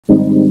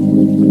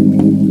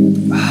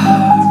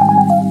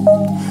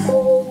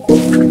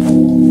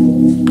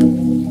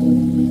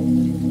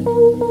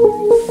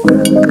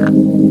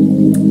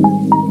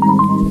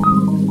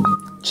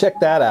check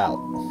that out.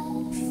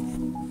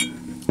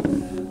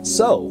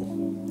 So,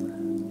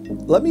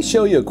 let me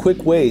show you a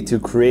quick way to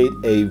create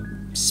a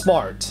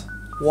smart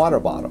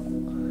water bottle.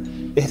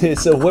 It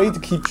is a way to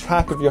keep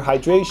track of your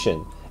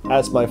hydration.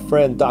 As my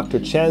friend Dr.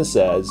 Chan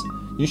says,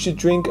 you should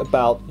drink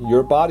about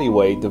your body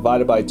weight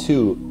divided by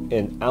 2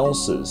 in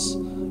ounces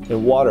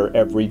in water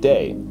every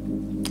day.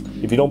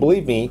 If you don't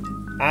believe me,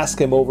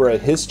 ask him over at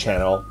his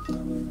channel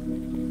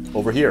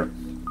over here.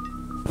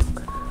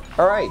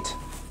 Alright,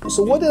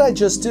 so what did I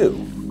just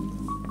do?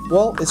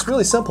 Well, it's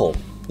really simple.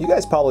 You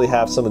guys probably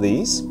have some of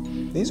these.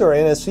 These are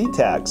NFC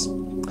tags.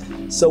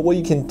 So what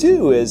you can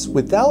do is,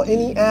 without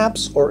any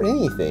apps or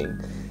anything,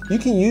 you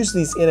can use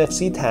these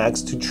NFC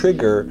tags to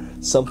trigger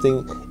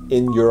something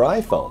in your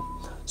iPhone.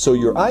 So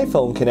your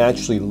iPhone can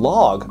actually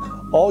log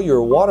all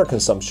your water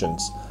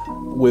consumptions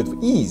with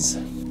ease.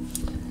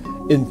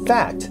 In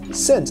fact,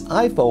 since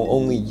iPhone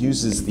only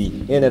uses the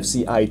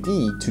NFC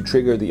ID to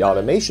trigger the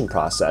automation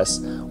process,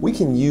 we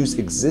can use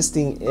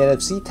existing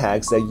NFC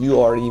tags that you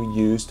already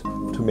used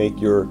to make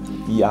your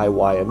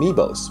DIY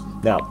amiibos.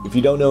 Now, if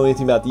you don't know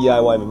anything about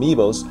DIY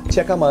amiibos,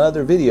 check out my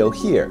other video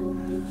here.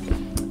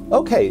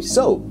 Okay,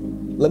 so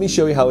let me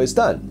show you how it's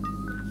done.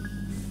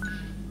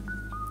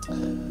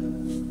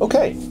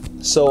 Okay,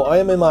 so I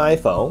am in my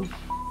iPhone,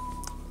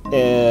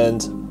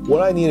 and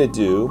what I need to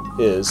do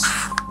is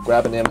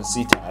grab an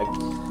NFC tag,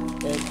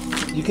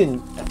 and you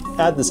can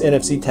add this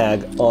NFC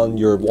tag on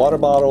your water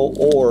bottle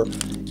or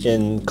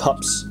in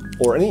cups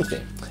or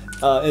anything.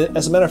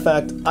 As a matter of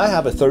fact, I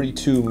have a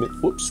 32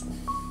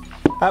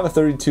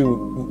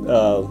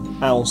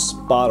 ounce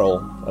bottle,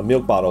 a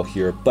milk bottle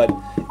here, but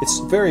it's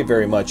very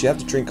much. You have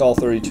to drink all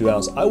 32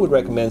 ounce. I would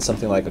recommend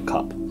something like a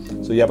cup.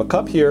 So you have a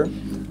cup here.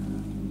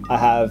 I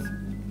have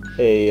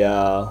a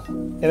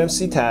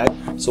NFC tag.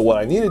 So what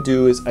I need to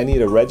do is I need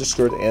to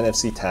register the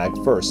NFC tag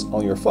first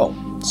on your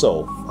phone.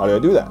 So how do I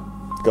do that?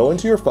 Go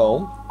into your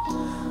phone,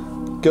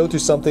 go to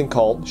something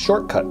called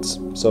shortcuts.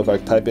 So if I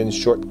type in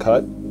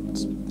shortcut,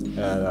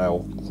 and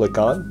I'll click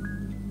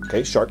on,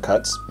 okay,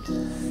 shortcuts,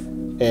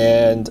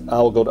 and I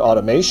will go to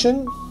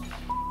automation,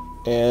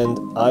 and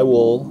I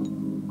will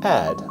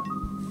add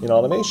in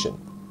automation,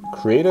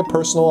 create a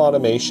personal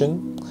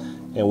automation,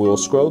 and we will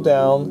scroll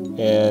down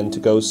and to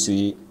go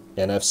see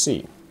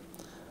NFC.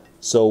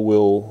 So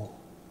we'll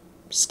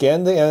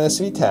scan the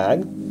NFC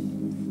tag,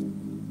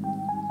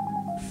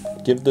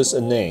 give this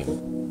a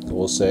name.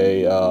 We'll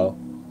say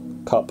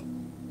cup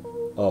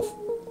of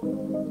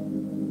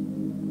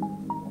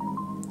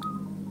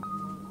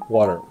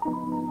water.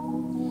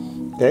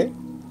 Okay?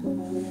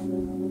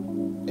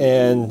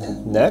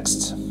 And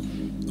next,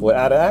 we'll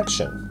add an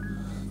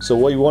action. So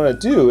what you want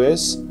to do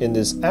is, in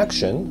this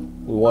action,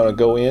 we want to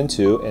go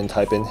into and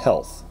type in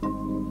health.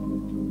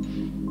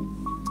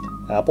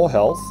 Apple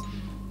Health,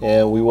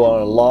 and we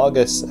want to log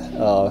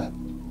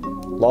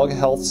a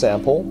health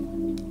sample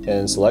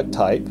and select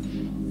type,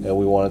 and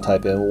we want to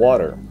type in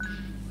water.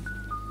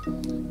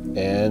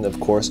 And of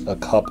course, a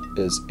cup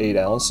is 8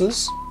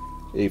 ounces,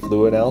 8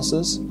 fluid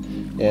ounces,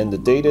 and the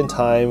date and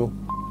time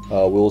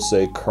we'll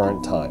say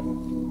current time.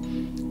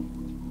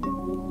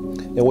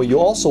 And what you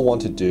also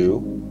want to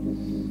do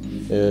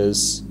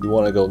is you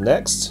want to go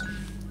next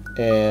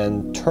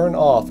and turn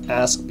off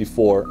ask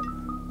before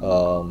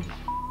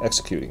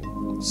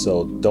executing.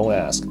 So don't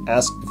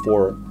ask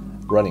before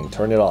running,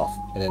 turn it off,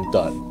 and then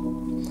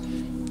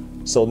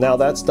done. So now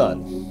that's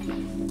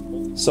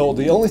done. So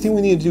the only thing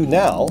we need to do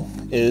now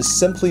is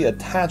simply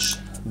attach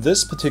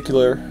this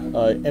particular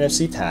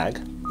NFC tag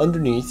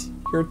underneath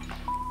your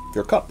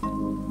cup.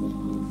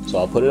 So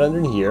I'll put it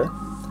underneath here,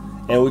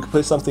 and we could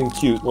put something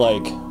cute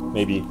like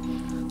maybe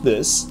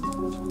this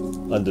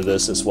under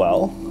this as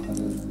well,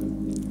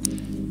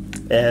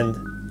 and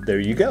there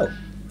you go.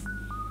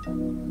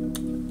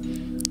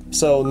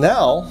 So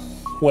now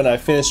when I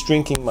finish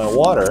drinking my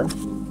water,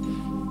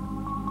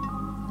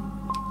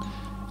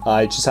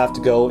 I just have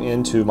to go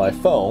into my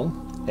phone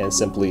and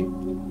simply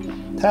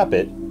tap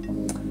it,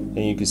 and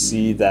you can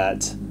see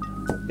that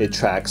it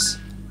tracks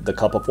the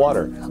cup of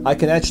water. I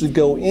can actually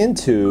go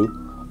into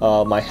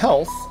my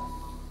health,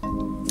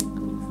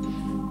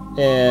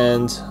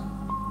 and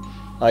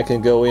I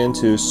can go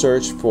into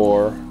search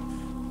for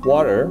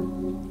water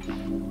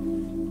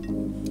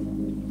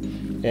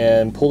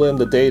and pull in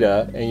the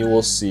data, and you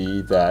will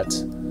see that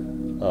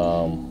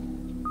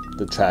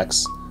the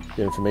tracks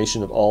the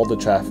information of all the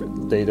traffic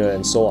data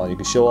and so on. You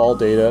can show all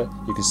data.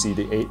 You can see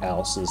the 8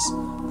 ounces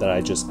that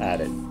I just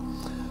added.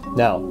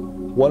 Now,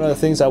 one of the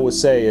things I would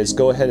say is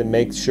go ahead and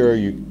make sure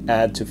you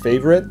add to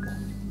favorite,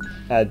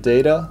 add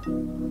data,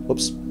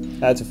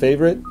 add to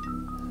favorite.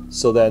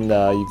 So then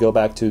you go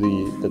back to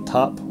the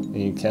top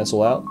and you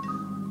cancel out.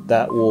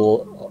 That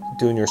will,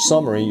 doing your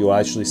summary, you'll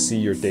actually see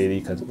your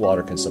daily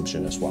water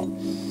consumption as well.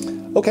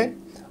 Okay,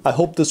 I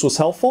hope this was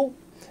helpful.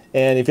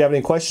 And if you have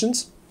any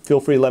questions, feel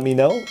free to let me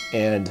know,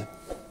 and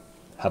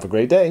have a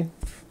great day.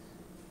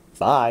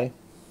 Bye.